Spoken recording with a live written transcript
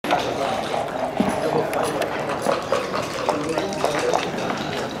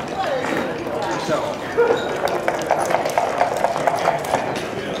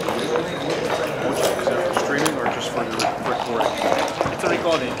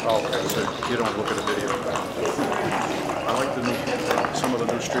Oh, okay, so you don't look at the video. I like the new, some of the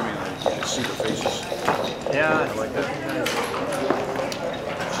new streaming, you can see the faces. Yeah, I like that.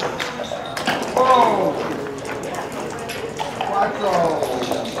 Oh! Quattro!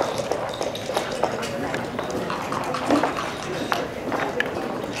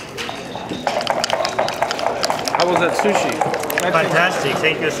 How was that sushi? fantastic.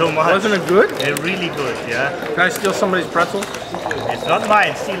 Thank you so much. Wasn't it good? Really good, yeah. Can I steal somebody's pretzels? It's not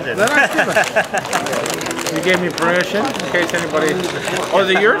mine, steal them. Then I steal them. You gave me permission in case anybody... Oh, is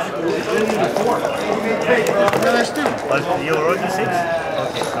it yours? Then I steal. But you already 6?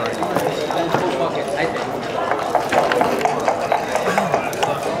 Okay, sorry.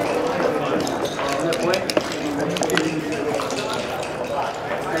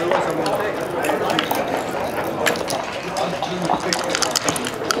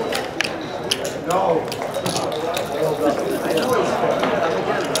 No.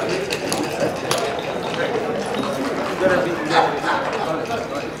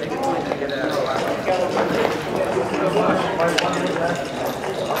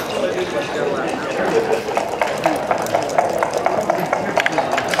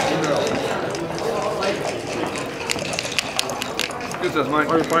 This is mine.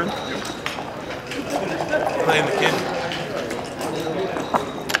 Are you playing? Playing the kid.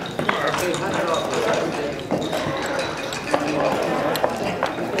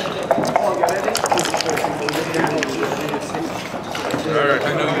 Alright, I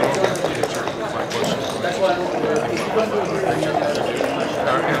know you don't answer my question.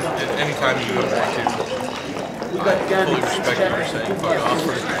 And anytime you don't want to, I fully respect what you're saying, fuck off,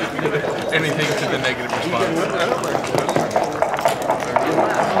 or anything to the negative response.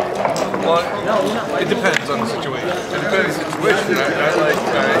 Well, it depends on the situation. It depends on the situation.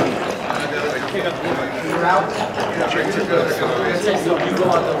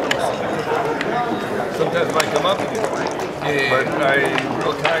 Sometimes it might come up again. Yeah, but I'm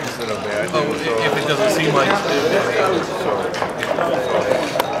real cognizant of that. Oh, so if it doesn't seem like it's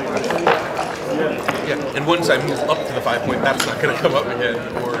yeah, and once I move up to the 5 point, that's not going to come up again.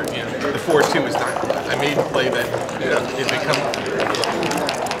 Or you know, the 4-2 is not. I made a play that if it comes.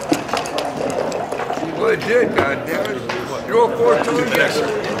 Well, it did, goddammit. You're all 4-2 again.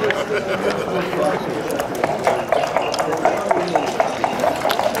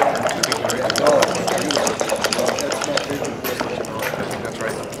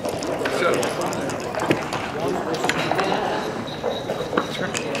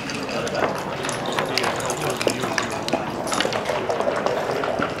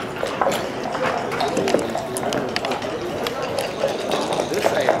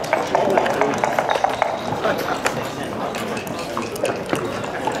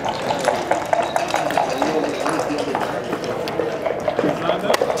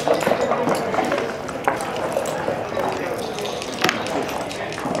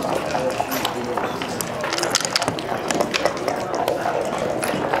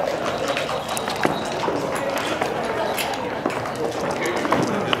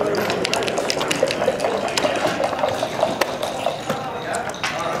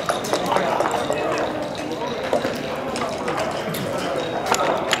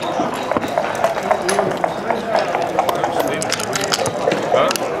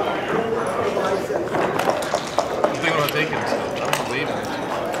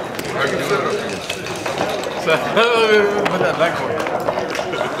 Put that back for you.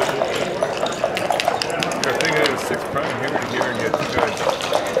 You're thinking it was 6 prime here to here and get 2 guys. I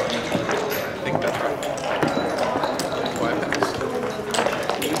think that's right. Why pass?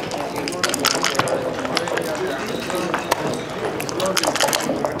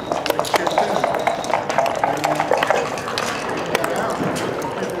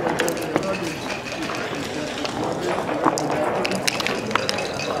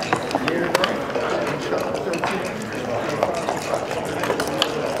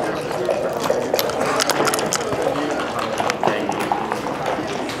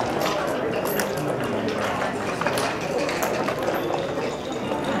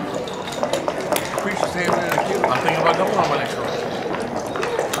 I'm thinking about going on my next one.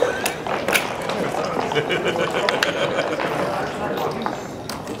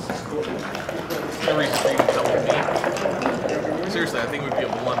 Seriously, I think it would be a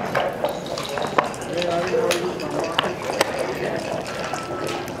blunder.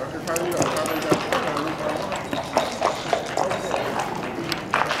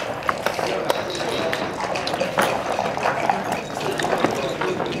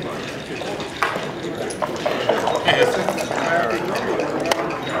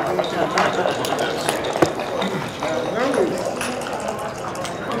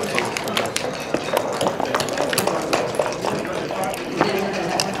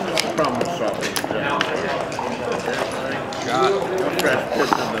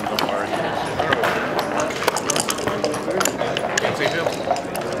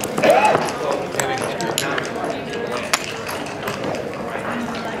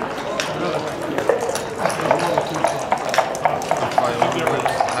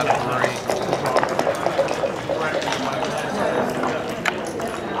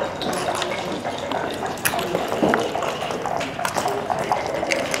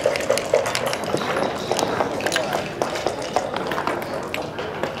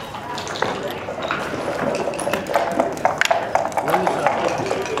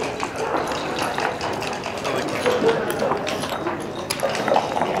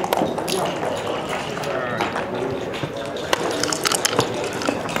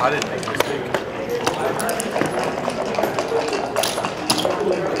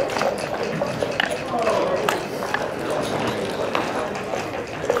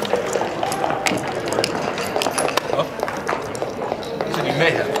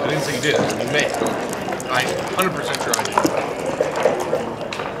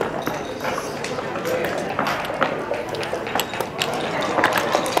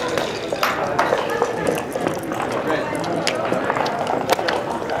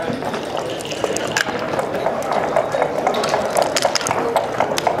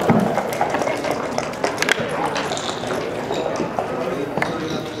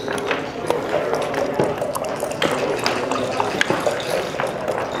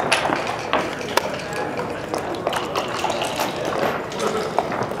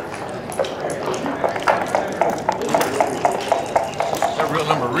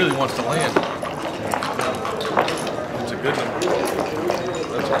 really wants to land. It's a good number.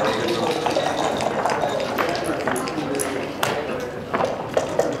 That's a really good number.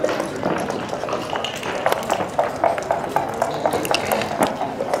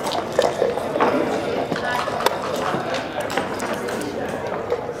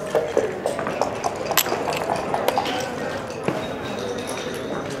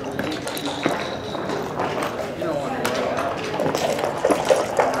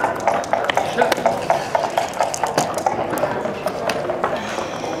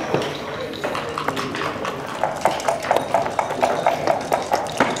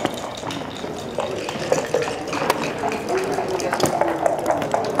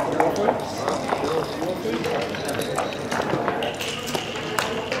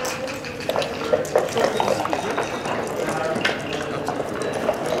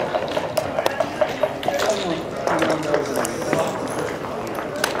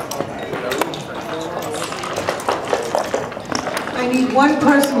 I need one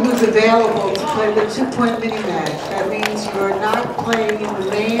person who's available to play the 2-point mini-match. That means you're not playing in the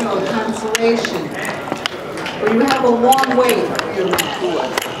main or consolation. Or you have a long wait for your match.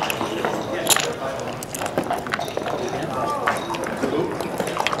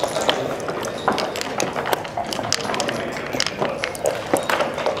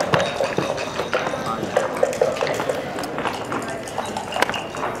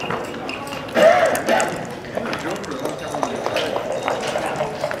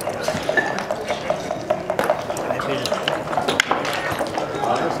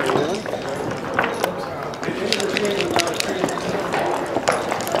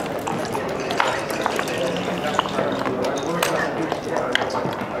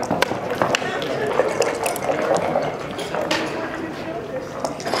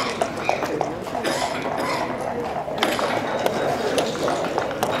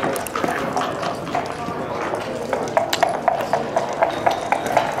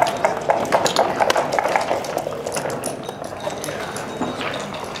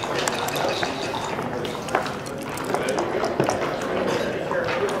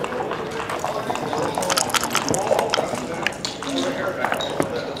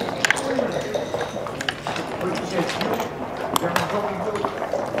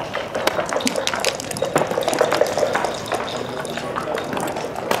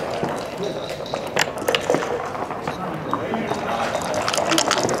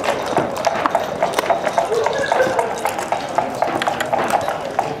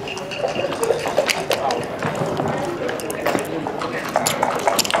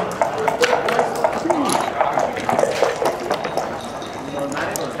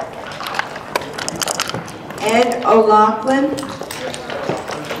 O'Loughlin.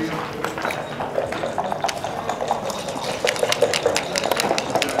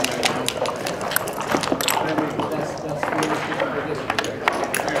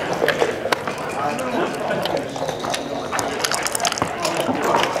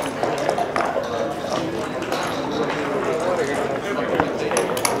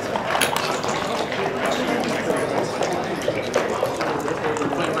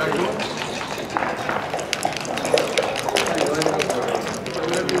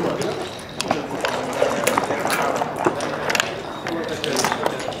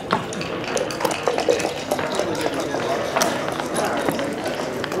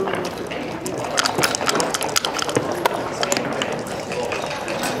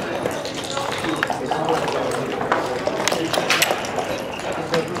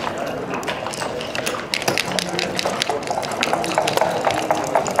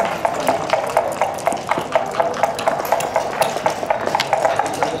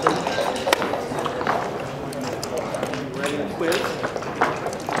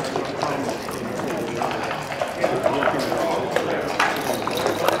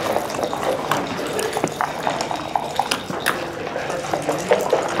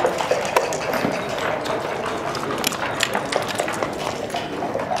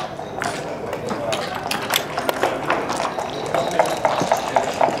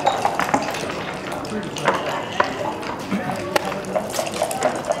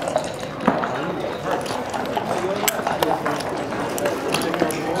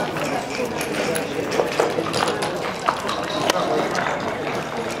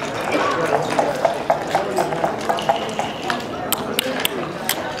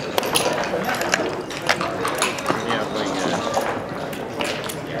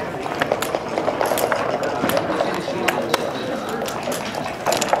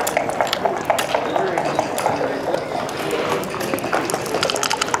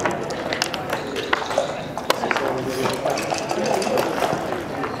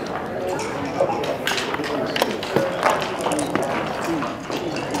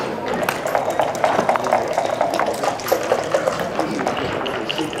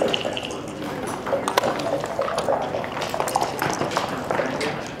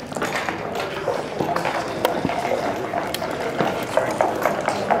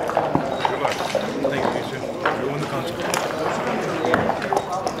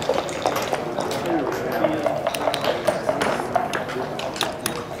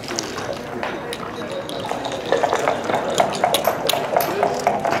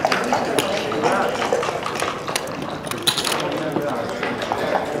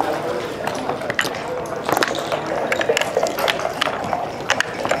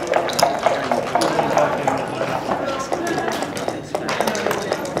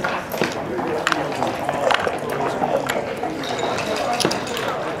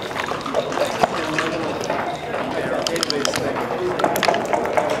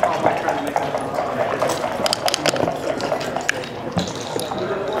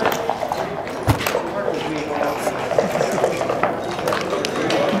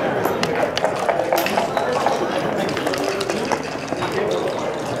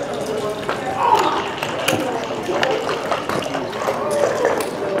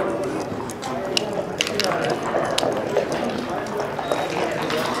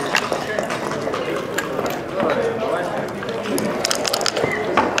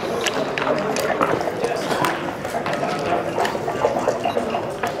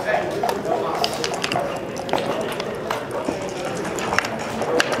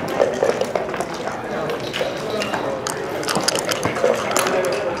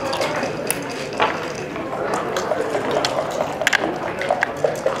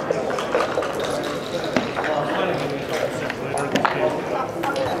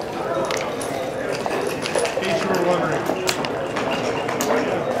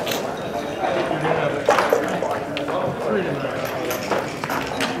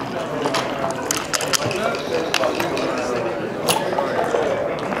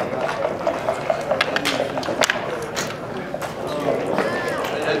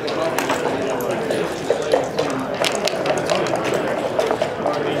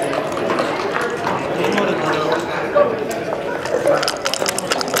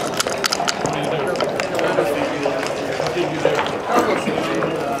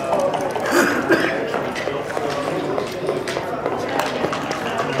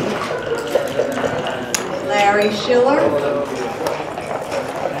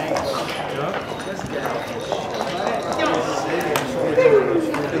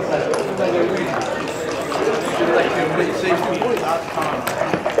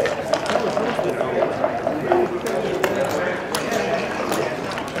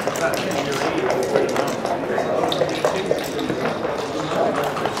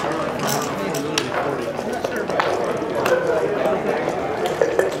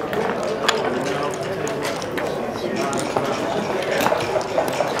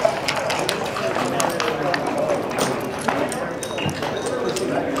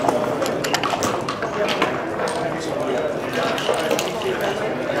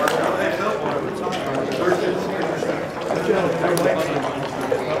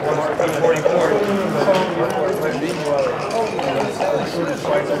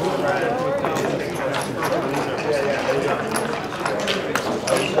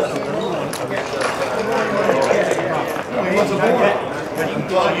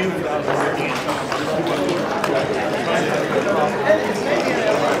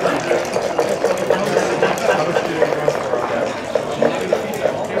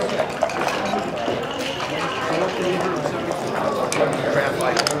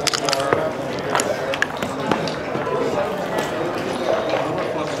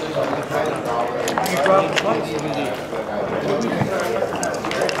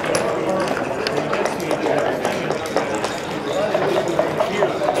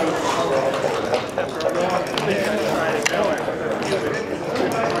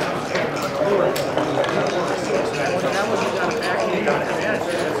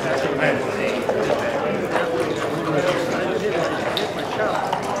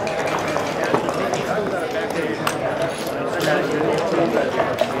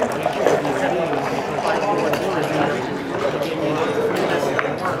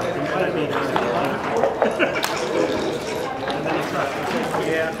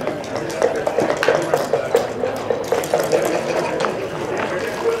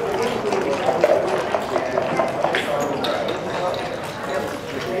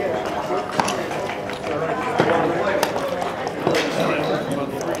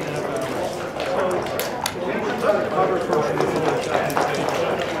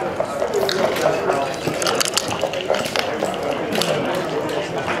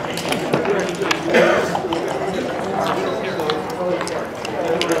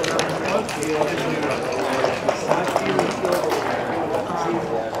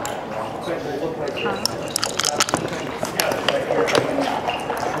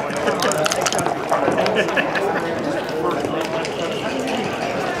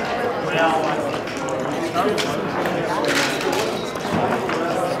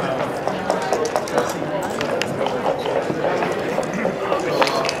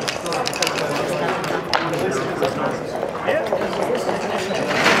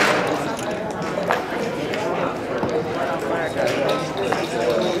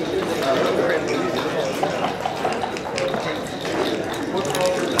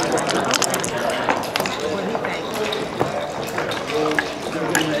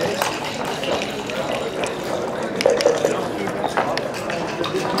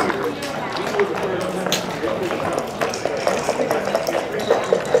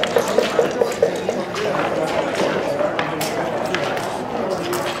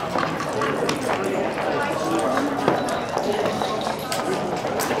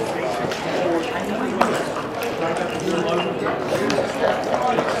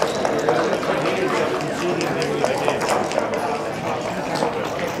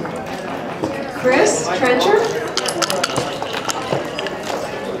 Chris Trencher?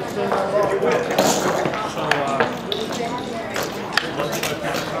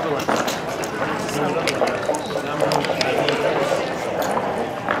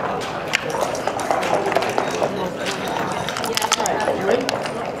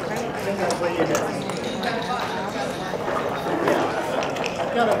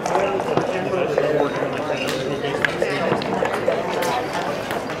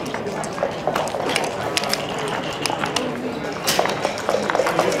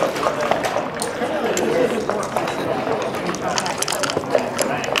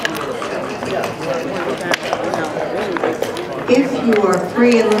 If you are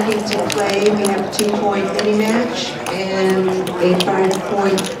free and looking to play, we have a 2-point mini match and a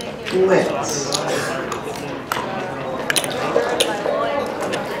 5-point blitz.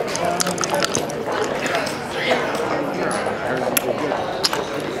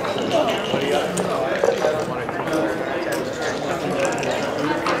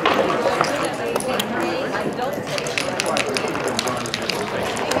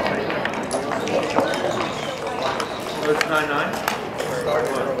 It's 9-9.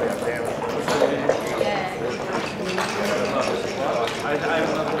 I have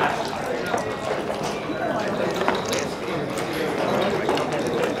another match.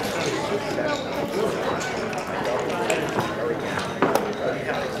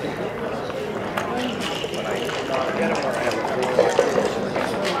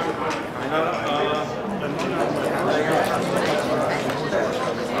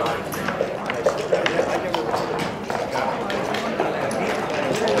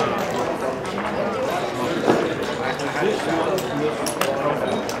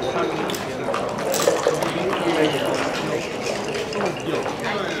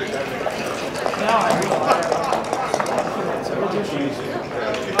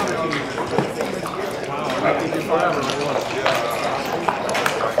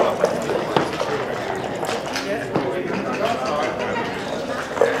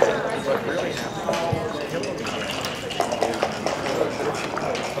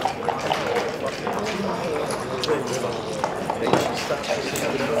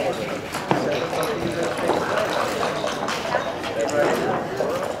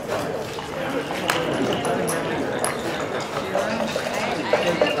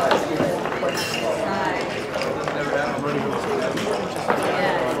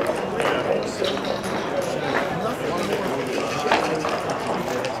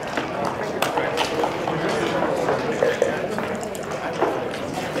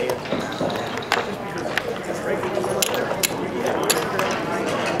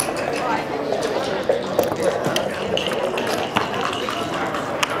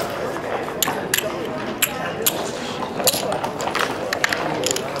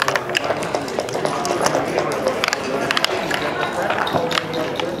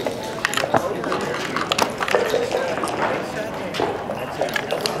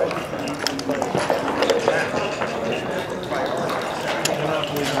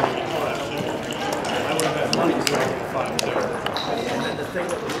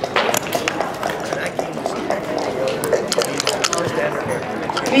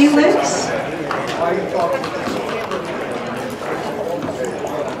 Felix?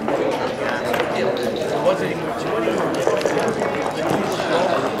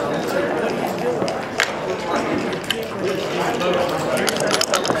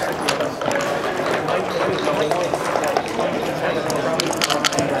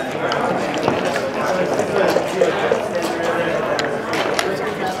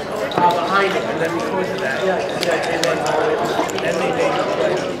 Behind it, and then because of that, then they made it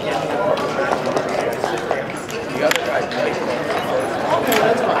play again. The other guy played. Okay,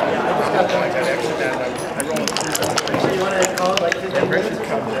 that's fine. Yeah, I just got that. I got extra down. I roll a 3. So you want to call it like this? And Richard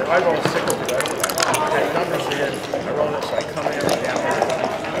comes in. I roll a 6 because I had numbers in. I roll it, so I come in down there.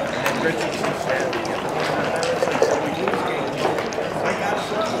 And then Richard sits down. So we lose games. So I got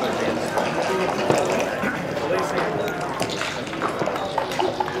something like this. So they say,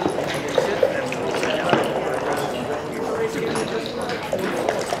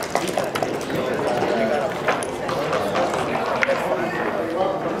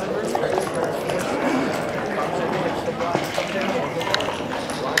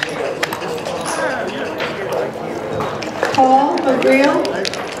 Paul McGreal?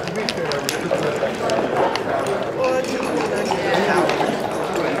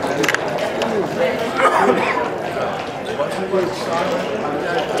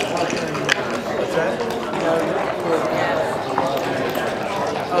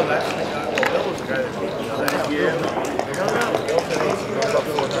 oh, that's the guy. Well, Bill was the guy that beat me on that year. No, Bill said he was going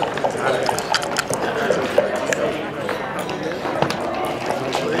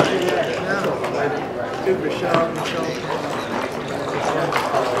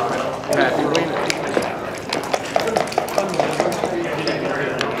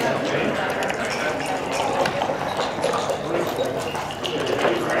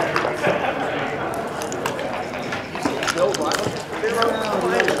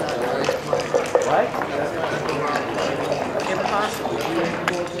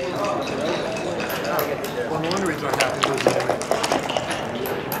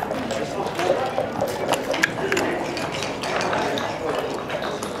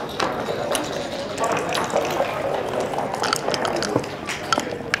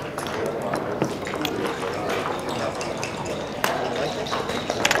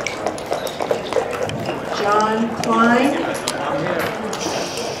John Klein?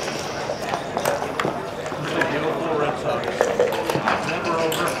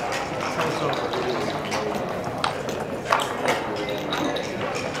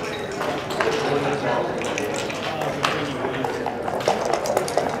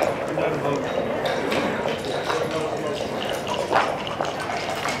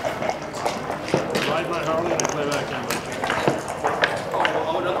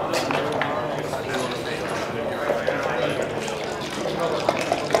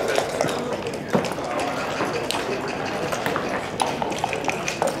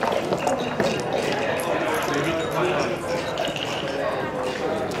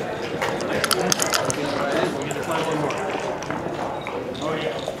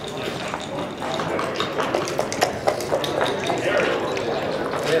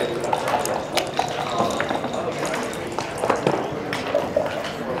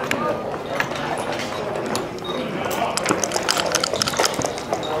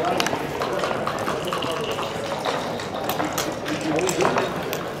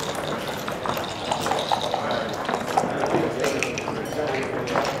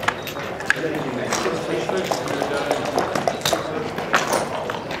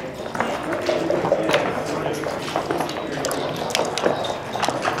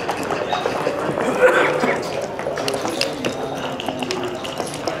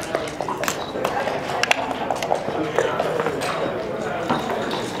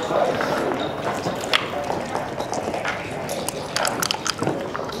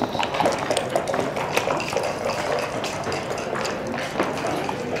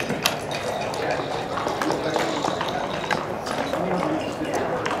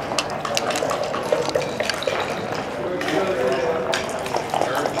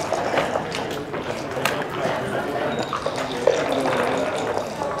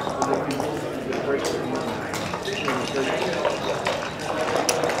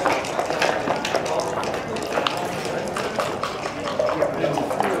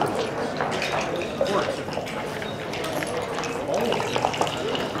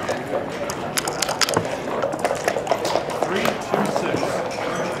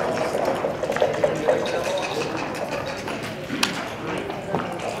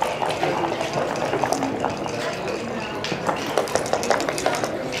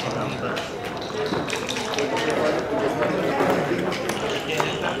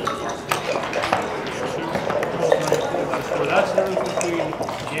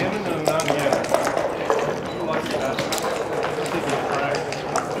 Backgammon? No, not yet. Lucky that. Taking a practice.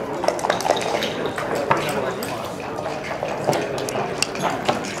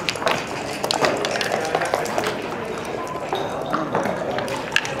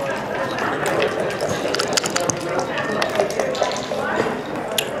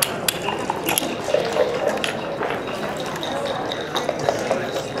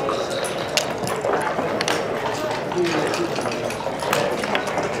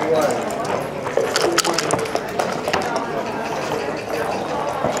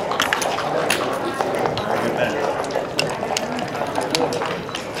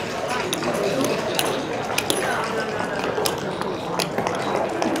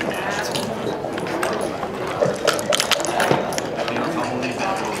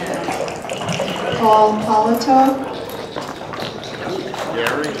 Paul Polito.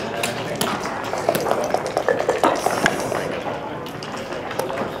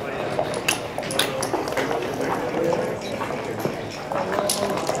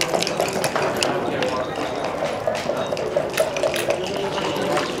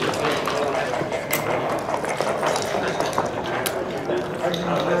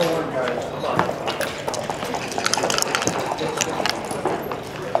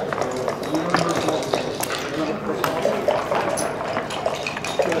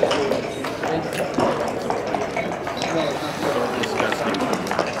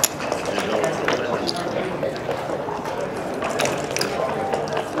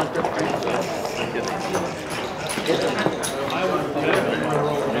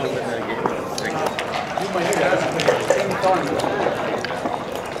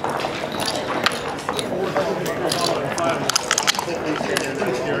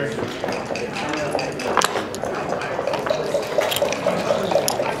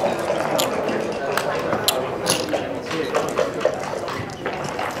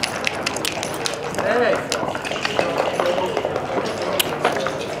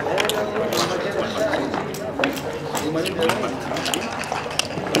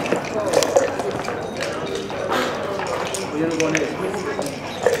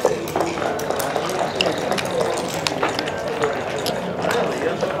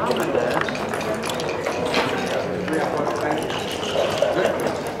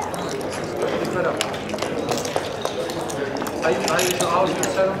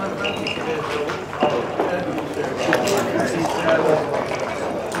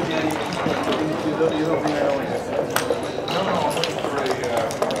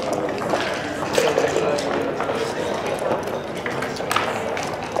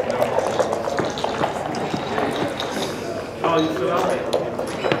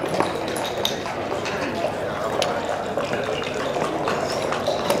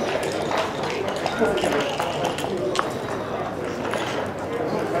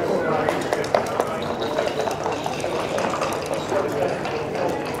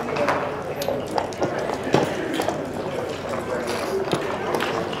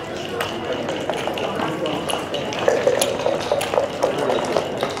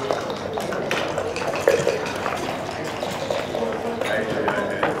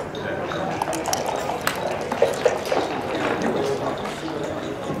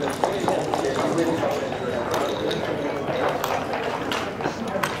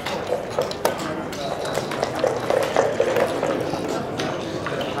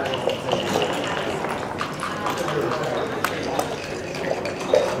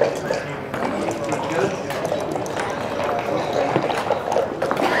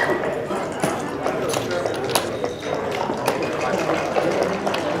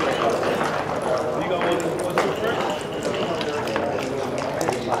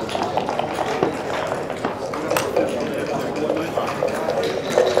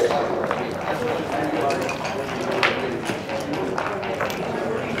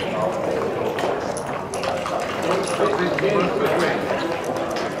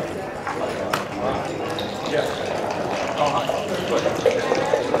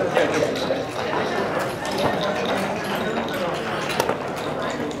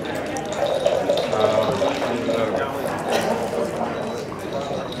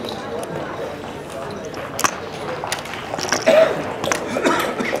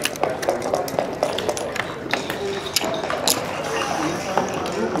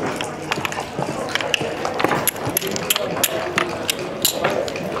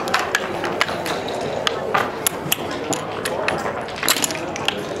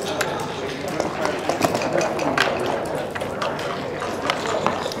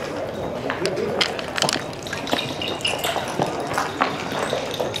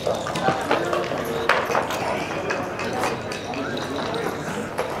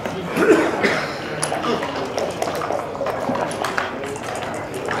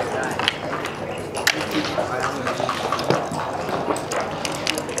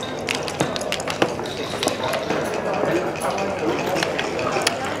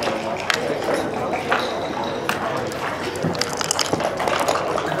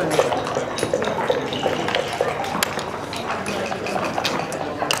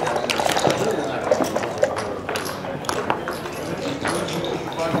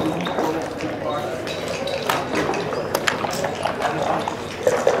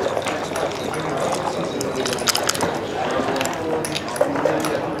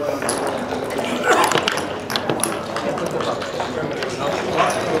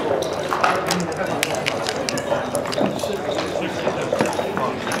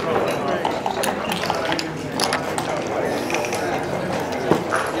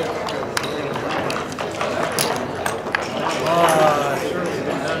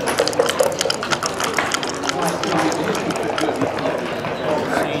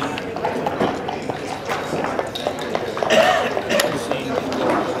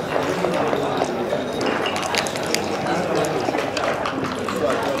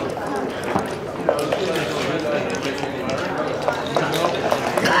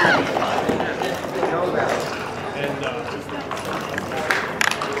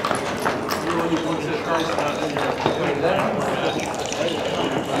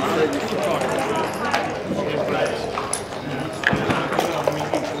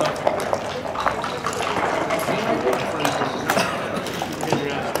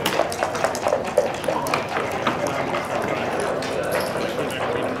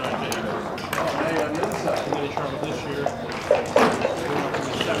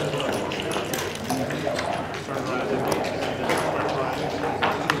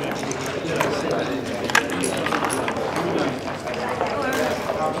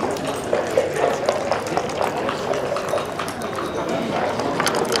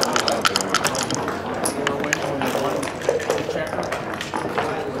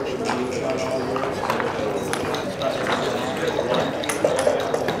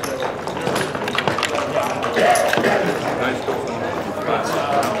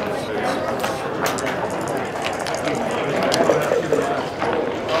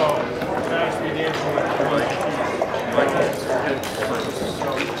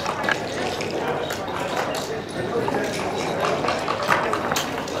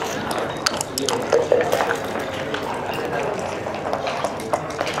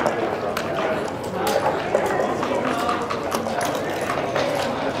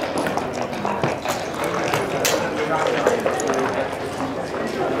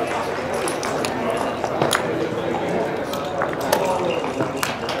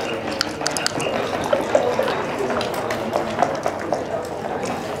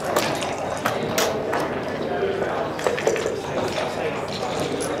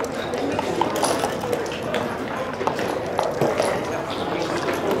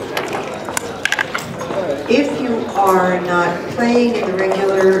 If you are not playing in the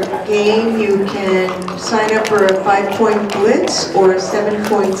regular game, you can sign up for a 5-point blitz or a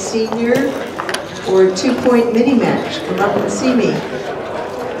 7-point senior or a 2-point mini match. Come up and see me.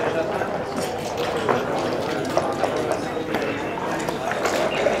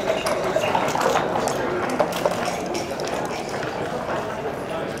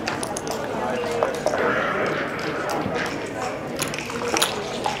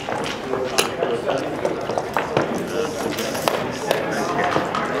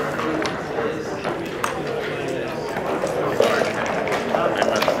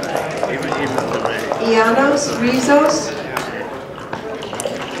 Rizos.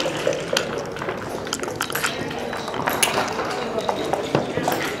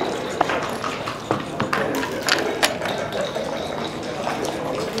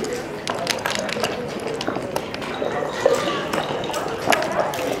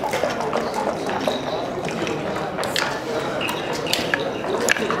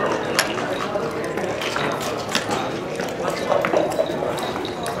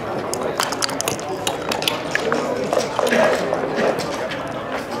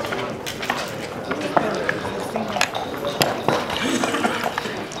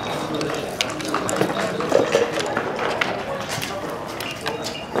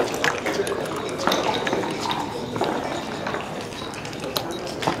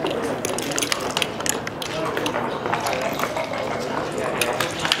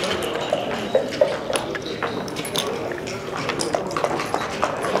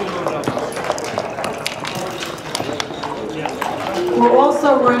 We're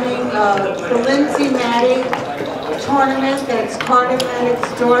also running the Lindsay Maddie tournament. That's Carter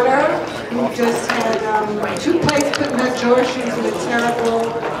Maddox's daughter, who just had 2 plates put in her drawer. She was in a terrible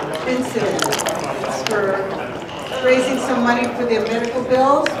incident. It's for raising some money for their medical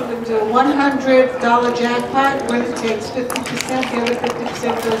bills. We're going to do a $100 jackpot. Winner takes 50%. The other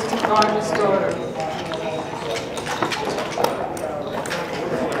 50% goes to Carter's daughter.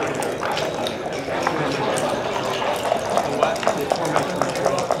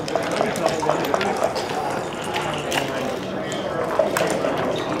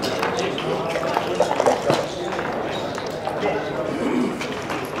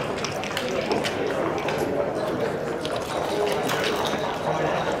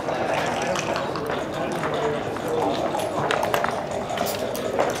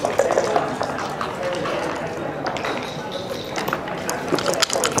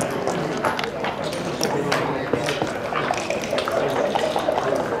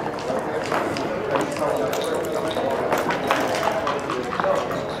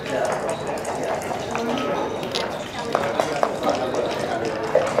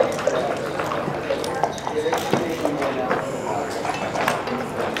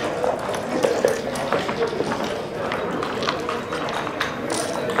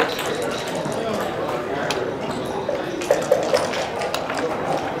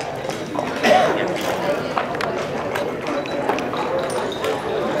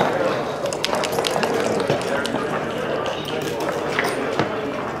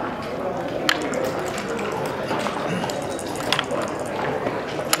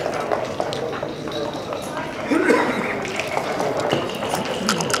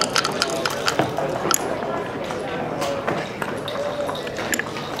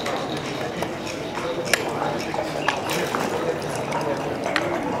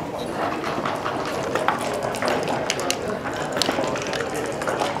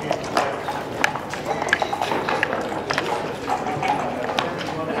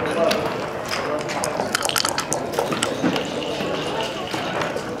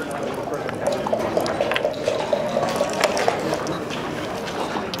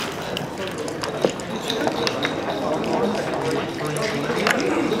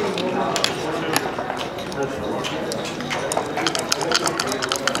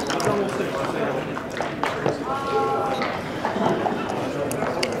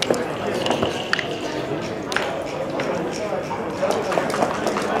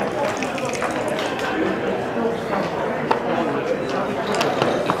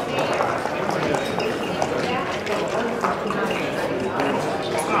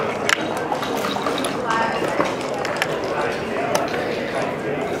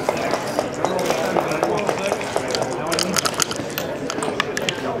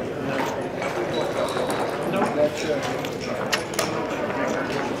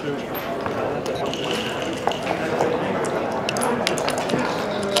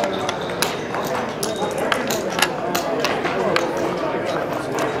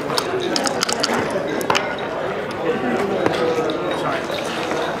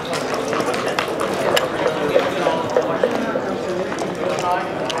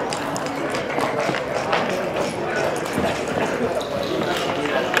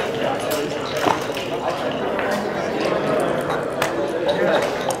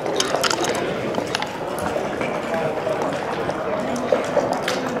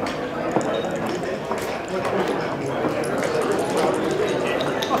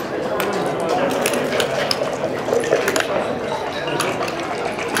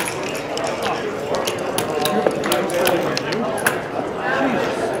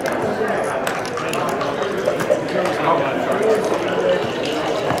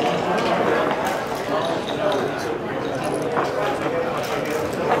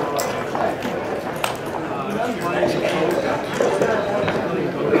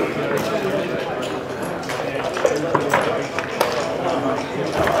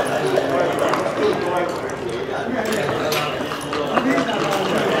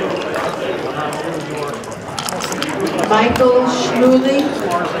 Michael Schmuley.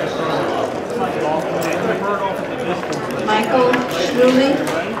 Michael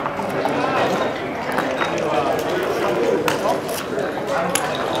Schmuley.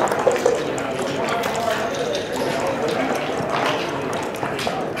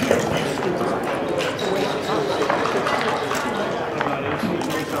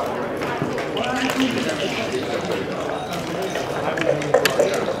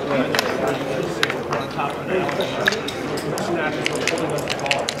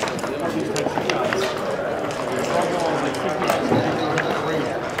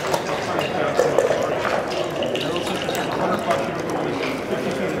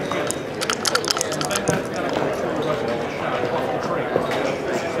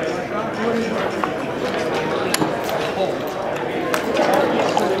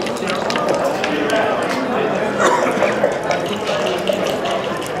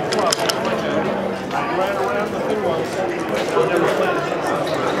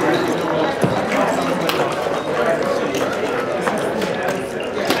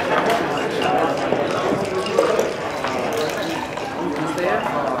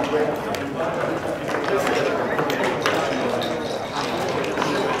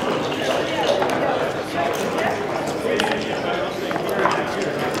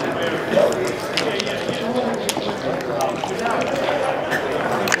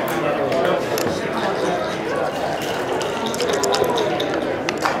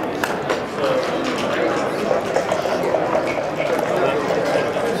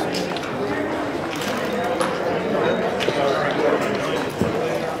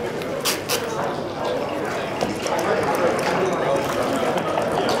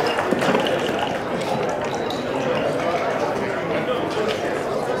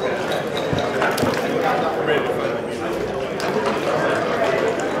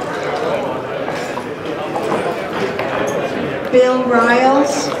 Bill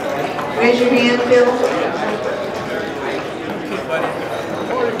Riles. Raise your hand, Bill.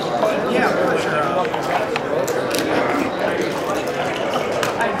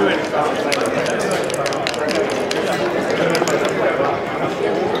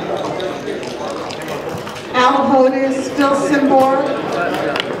 Al Hodis, Phil Simbor.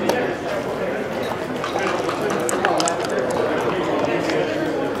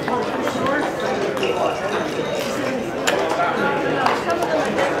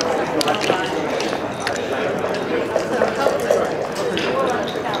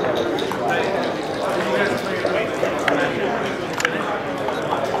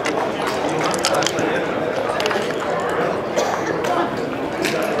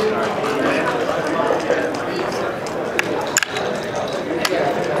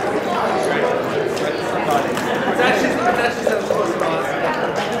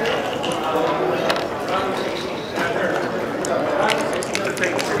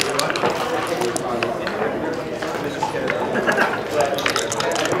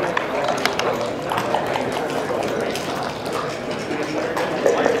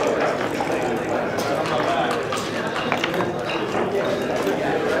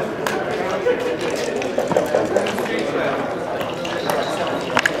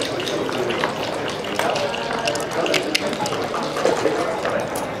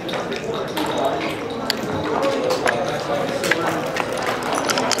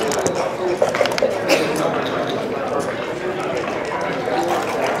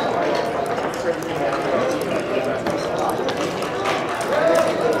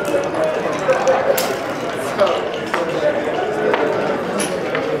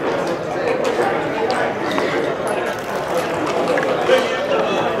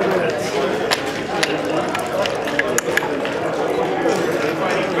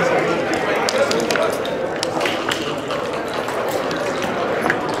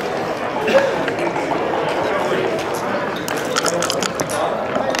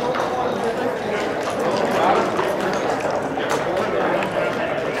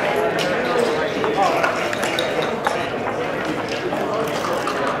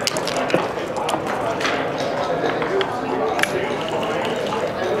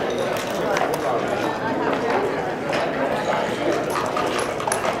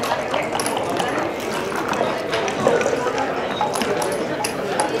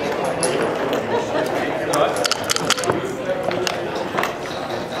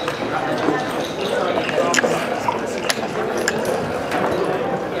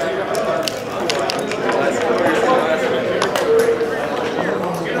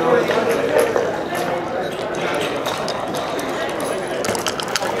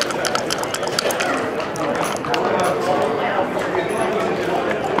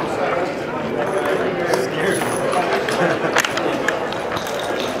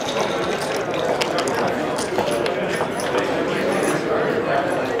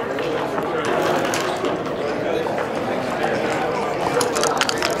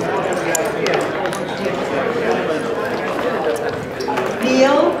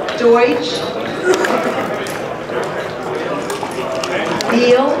 Deutsch,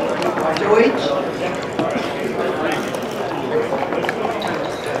 Neil, Deutsch,